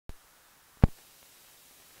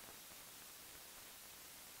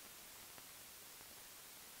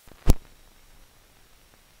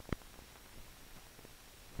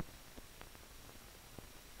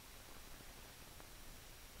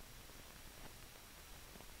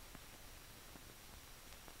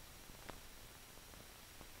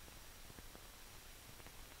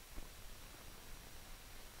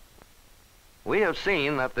We have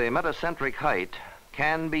seen that the metacentric height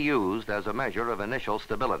can be used as a measure of initial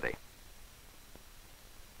stability.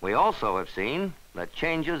 We also have seen that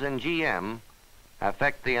changes in GM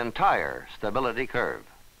affect the entire stability curve.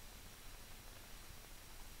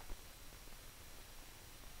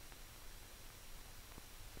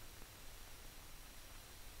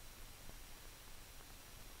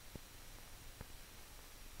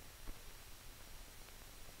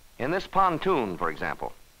 In this pontoon, for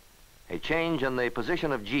example, a change in the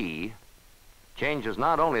position of G changes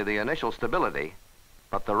not only the initial stability,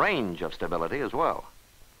 but the range of stability as well.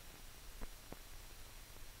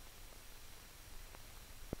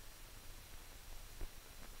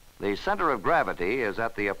 The center of gravity is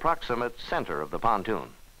at the approximate center of the pontoon.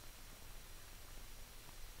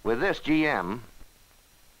 With this GM,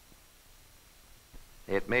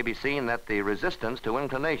 it may be seen that the resistance to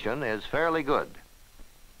inclination is fairly good.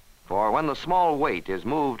 For when the small weight is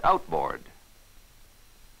moved outboard,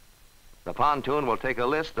 the pontoon will take a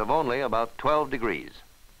list of only about 12 degrees.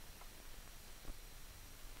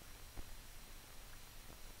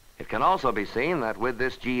 It can also be seen that with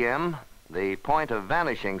this GM, the point of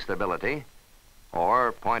vanishing stability,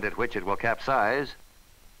 or point at which it will capsize,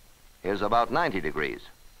 is about 90 degrees.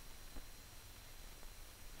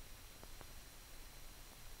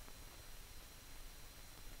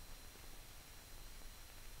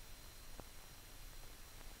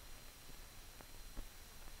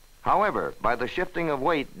 However, by the shifting of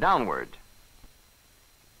weight downward,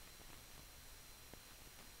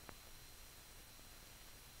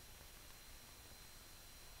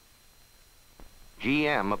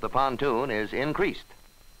 GM of the pontoon is increased.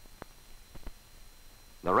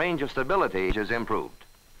 The range of stability is improved.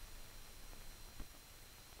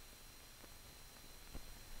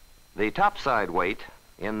 The topside weight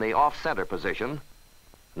in the off-center position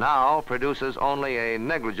now produces only a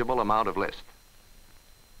negligible amount of list.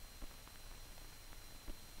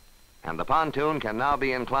 And the pontoon can now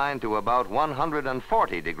be inclined to about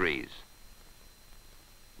 140 degrees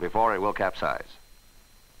before it will capsize.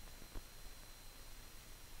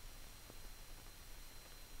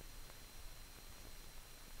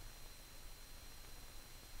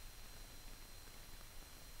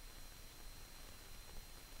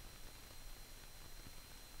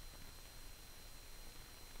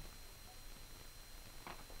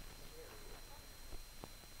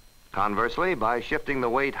 Conversely, by shifting the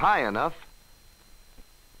weight high enough,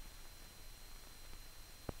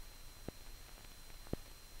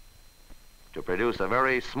 to produce a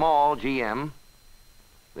very small GM,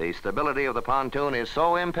 the stability of the pontoon is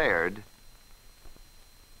so impaired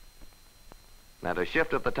that a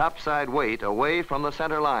shift of the topside weight away from the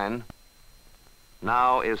center line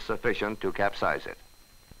now is sufficient to capsize it.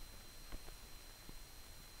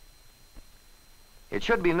 It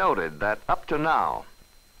should be noted that up to now,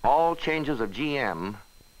 all changes of GM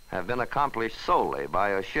have been accomplished solely by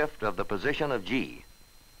a shift of the position of G,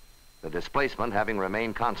 the displacement having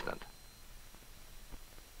remained constant.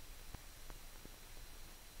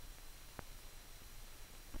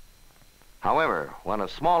 However, when a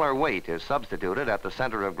smaller weight is substituted at the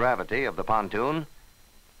center of gravity of the pontoon,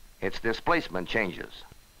 its displacement changes.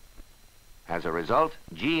 As a result,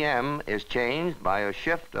 GM is changed by a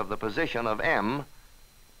shift of the position of M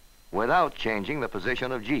without changing the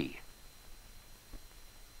position of G.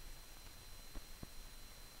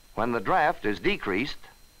 When the draft is decreased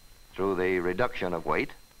through the reduction of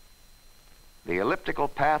weight, the elliptical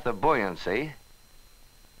path of buoyancy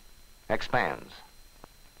expands,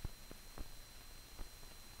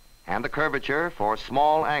 and the curvature for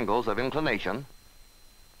small angles of inclination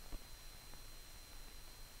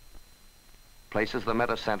places the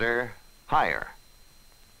metacenter higher.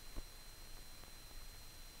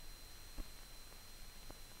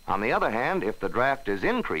 On the other hand, if the draft is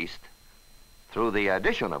increased through the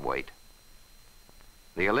addition of weight,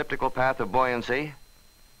 the elliptical path of buoyancy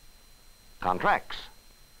contracts,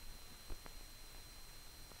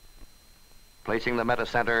 placing the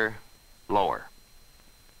metacenter lower.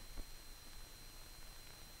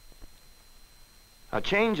 A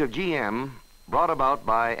change of GM brought about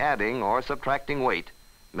by adding or subtracting weight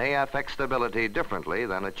may affect stability differently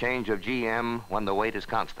than a change of GM when the weight is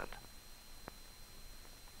constant.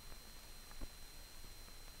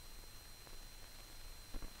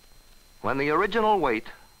 When the original weight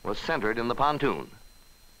was centered in the pontoon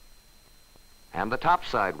and the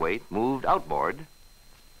topside weight moved outboard,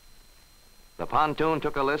 the pontoon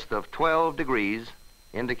took a list of 12 degrees,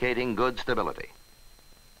 indicating good stability.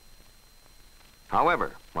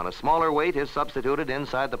 However, when a smaller weight is substituted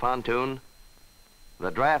inside the pontoon,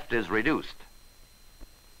 the draft is reduced.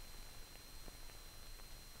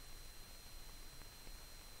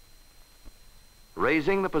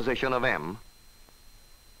 raising the position of M,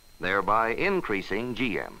 thereby increasing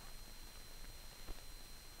GM.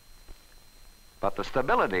 But the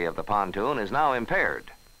stability of the pontoon is now impaired,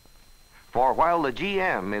 for while the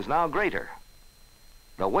GM is now greater,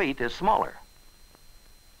 the weight is smaller.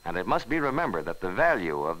 And it must be remembered that the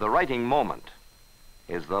value of the righting moment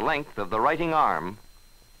is the length of the righting arm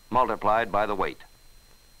multiplied by the weight.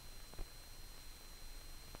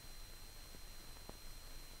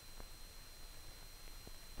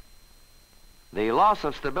 The loss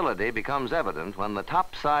of stability becomes evident when the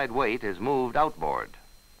topside weight is moved outboard.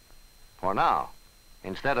 For now,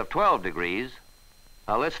 instead of 12 degrees,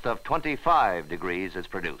 a list of 25 degrees is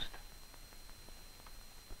produced.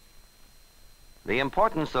 The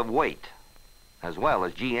importance of weight, as well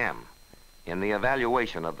as GM, in the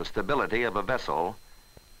evaluation of the stability of a vessel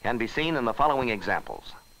can be seen in the following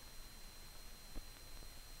examples.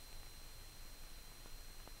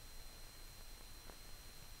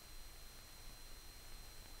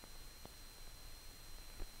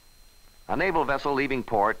 A naval vessel leaving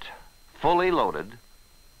port, fully loaded,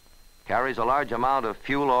 carries a large amount of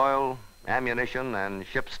fuel oil, ammunition, and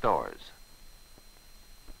ship stores.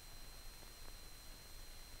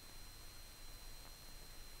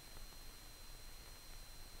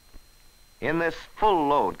 In this full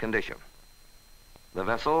load condition, the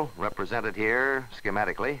vessel, represented here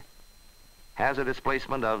schematically, has a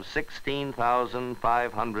displacement of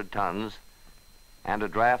 16,500 tons and a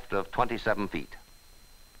draft of 27 feet.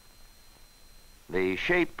 The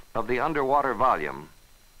shape of the underwater volume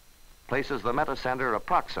places the Metacenter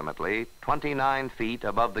approximately 29 feet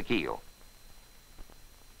above the keel.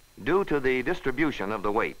 Due to the distribution of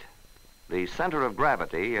the weight, the center of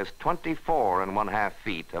gravity is 24.5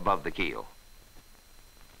 feet above the keel.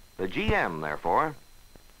 The GM, therefore,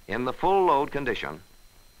 in the full load condition,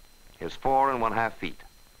 is 4.5 feet.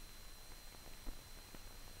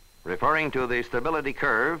 Referring to the stability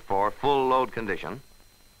curve for full load condition,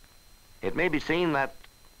 it may be seen that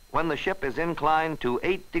when the ship is inclined to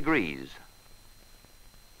 8 degrees,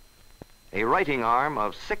 a righting arm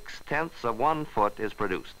of 6/10 of 1 foot is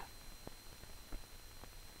produced.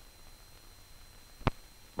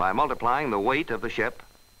 By multiplying the weight of the ship,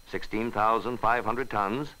 16,500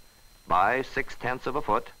 tons, by 6/10 of a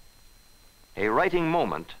foot, a righting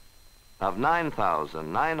moment of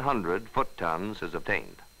 9,900 foot-tons is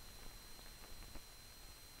obtained.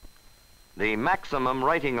 The maximum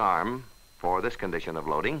righting arm for this condition of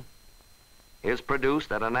loading is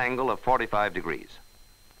produced at an angle of 45 degrees.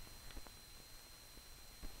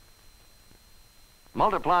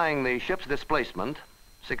 Multiplying the ship's displacement,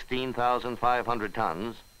 16,500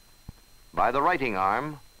 tons, by the righting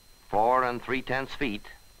arm, 4 3/10 feet,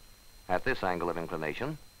 at this angle of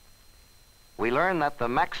inclination, we learn that the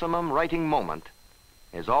maximum righting moment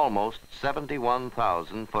is almost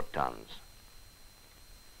 71,000 foot-tons.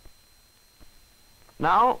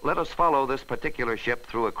 Now, let us follow this particular ship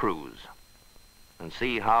through a cruise and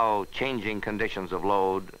see how changing conditions of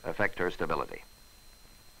load affect her stability.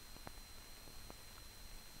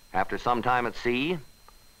 After some time at sea,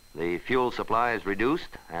 the fuel supply is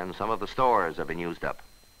reduced and some of the stores have been used up.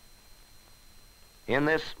 In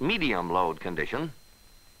this medium load condition,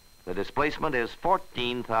 the displacement is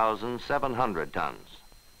 14,700 tons.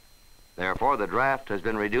 Therefore, the draft has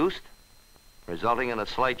been reduced, resulting in a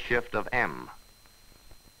slight shift of M.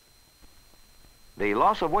 The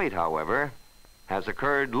loss of weight, however, has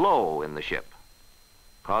occurred low in the ship,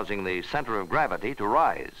 causing the center of gravity to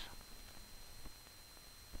rise.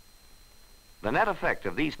 The net effect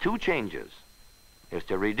of these two changes is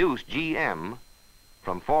to reduce GM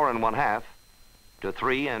from 4.5 to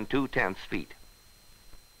 3 2/10 feet.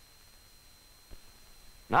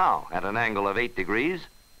 Now, at an angle of 8 degrees,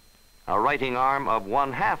 a righting arm of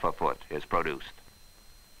 1/2 a foot is produced.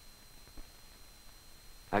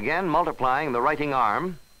 Again, multiplying the righting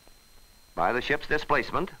arm by the ship's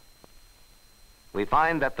displacement, we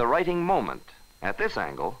find that the righting moment at this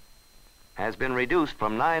angle has been reduced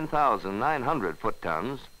from 9,900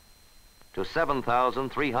 foot-tons to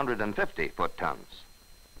 7,350 foot-tons.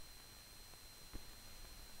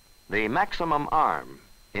 The maximum arm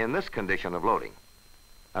in this condition of loading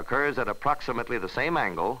occurs at approximately the same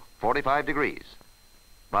angle, 45 degrees,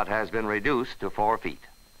 but has been reduced to 4 feet.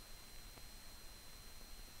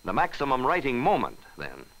 The maximum righting moment,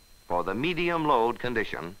 then, for the medium load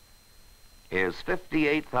condition is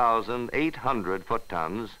 58,800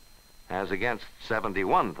 foot-tons as against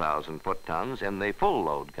 71,000 foot-tons in the full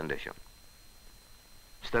load condition.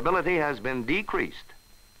 Stability has been decreased,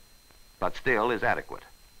 but still is adequate.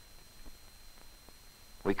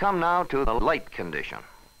 We come now to the light condition.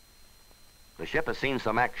 The ship has seen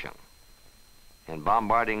some action. In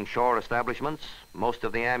bombarding shore establishments, most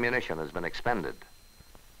of the ammunition has been expended.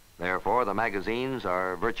 Therefore, the magazines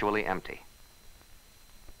are virtually empty.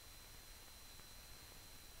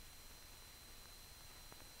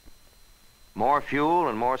 More fuel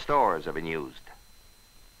and more stores have been used.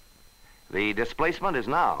 The displacement is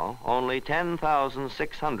now only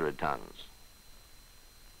 10,600 tons.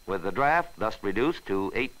 With the draft thus reduced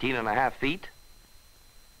to 18.5 feet,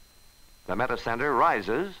 the Metacenter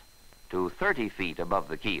rises to 30 feet above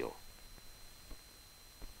the keel.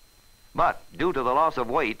 But due to the loss of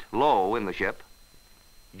weight low in the ship,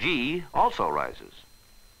 G also rises,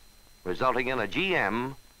 resulting in a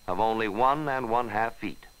GM of only 1½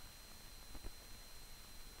 feet.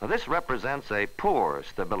 Now, this represents a poor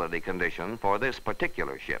stability condition for this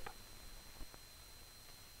particular ship.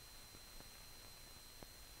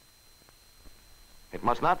 It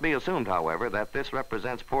must not be assumed, however, that this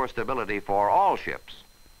represents poor stability for all ships,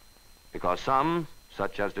 because some,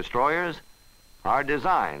 such as destroyers, are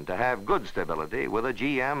designed to have good stability with a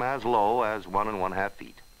GM as low as 1½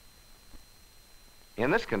 feet.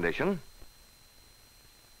 In this condition,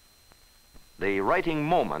 the righting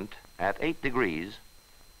moment at 8 degrees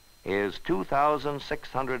is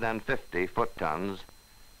 2,650 foot-tons,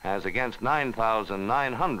 as against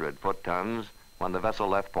 9,900 foot-tons when the vessel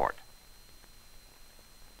left port.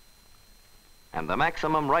 And the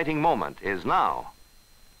maximum righting moment is now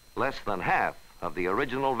less than half of the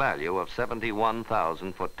original value of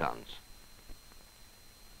 71,000 foot-tons.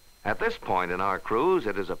 At this point in our cruise,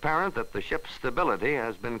 it is apparent that the ship's stability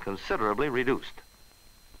has been considerably reduced.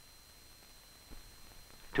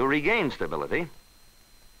 To regain stability,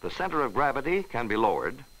 the center of gravity can be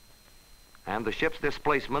lowered and the ship's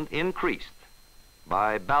displacement increased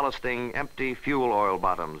by ballasting empty fuel oil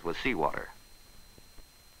bottoms with seawater.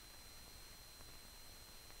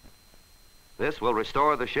 This will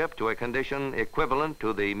restore the ship to a condition equivalent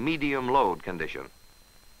to the medium load condition,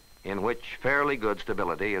 in which fairly good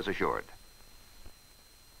stability is assured.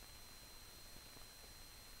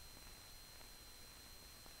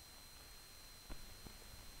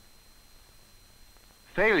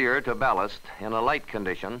 Failure to ballast in a light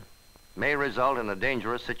condition may result in a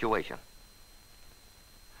dangerous situation.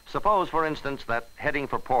 Suppose, for instance, that heading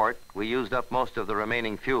for port, we used up most of the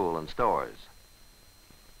remaining fuel and stores.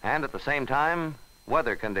 And at the same time,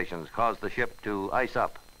 weather conditions caused the ship to ice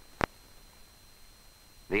up.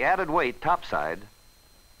 The added weight topside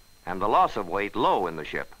and the loss of weight low in the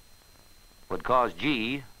ship would cause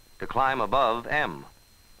G to climb above M.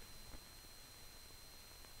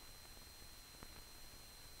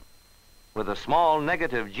 With a small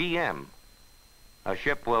negative GM, a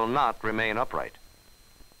ship will not remain upright.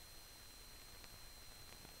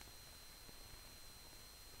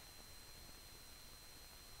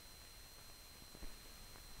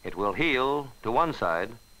 It will heel to one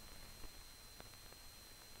side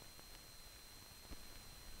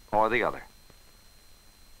or the other.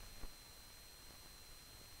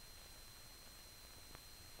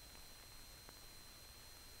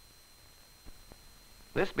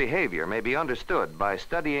 This behavior may be understood by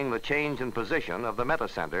studying the change in position of the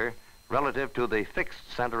metacenter relative to the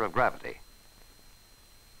fixed center of gravity.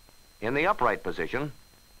 In the upright position,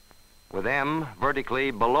 with M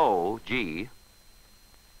vertically below G,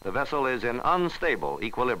 the vessel is in unstable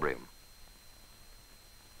equilibrium.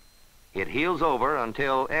 It heels over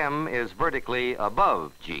until M is vertically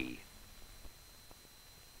above G.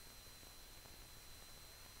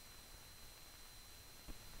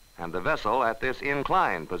 And the vessel at this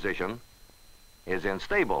inclined position is in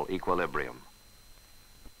stable equilibrium.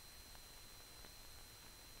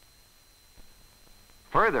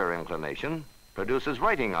 Further inclination produces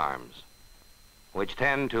righting arms, which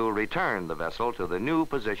tend to return the vessel to the new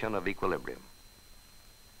position of equilibrium.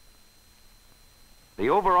 The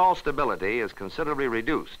overall stability is considerably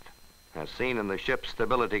reduced, as seen in the ship's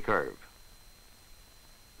stability curve.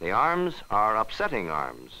 The arms are upsetting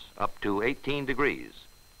arms up to 18 degrees,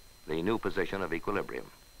 the new position of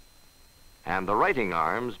equilibrium. And the righting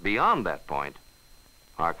arms beyond that point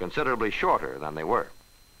are considerably shorter than they were.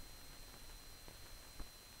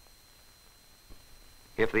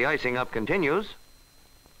 If the icing up continues,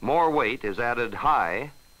 more weight is added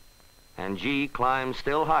high, and G climbs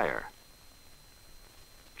still higher.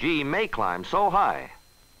 G may climb so high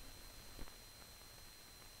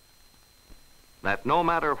that no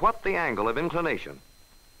matter what the angle of inclination,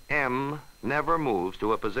 M never moves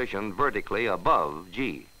to a position vertically above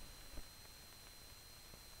G.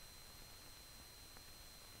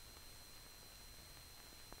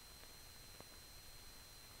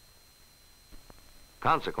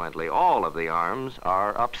 Consequently, all of the arms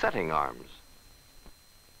are upsetting arms.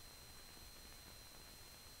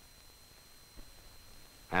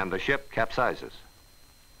 and the ship capsizes.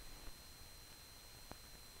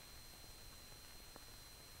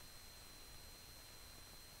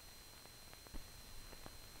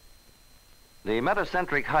 The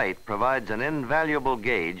metacentric height provides an invaluable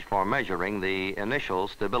gauge for measuring the initial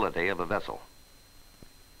stability of a vessel.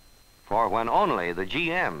 For when only the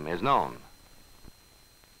GM is known,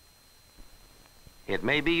 it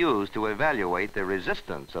may be used to evaluate the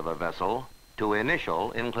resistance of a vessel to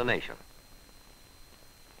initial inclination.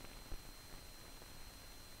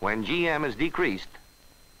 When GM is decreased,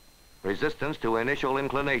 resistance to initial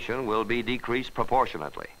inclination will be decreased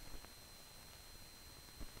proportionately,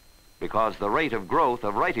 because the rate of growth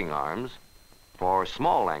of righting arms for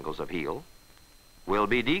small angles of heel will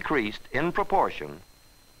be decreased in proportion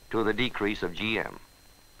to the decrease of GM.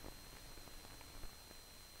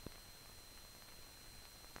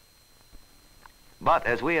 But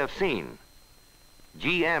as we have seen,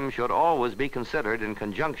 GM should always be considered in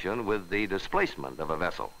conjunction with the displacement of a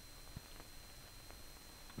vessel,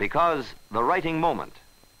 because the righting moment,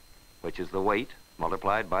 which is the weight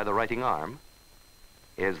multiplied by the righting arm,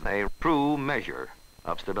 is a true measure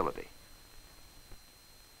of stability.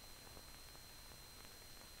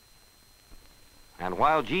 And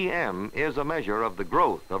while GM is a measure of the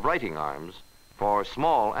growth of righting arms for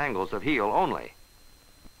small angles of heel only,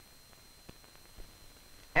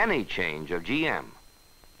 any change of GM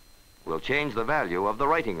will change the value of the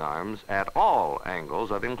righting arms at all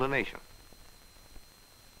angles of inclination,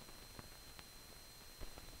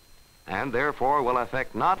 and therefore will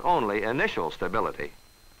affect not only initial stability,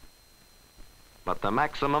 but the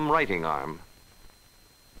maximum righting arm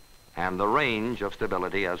and the range of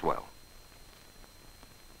stability as well.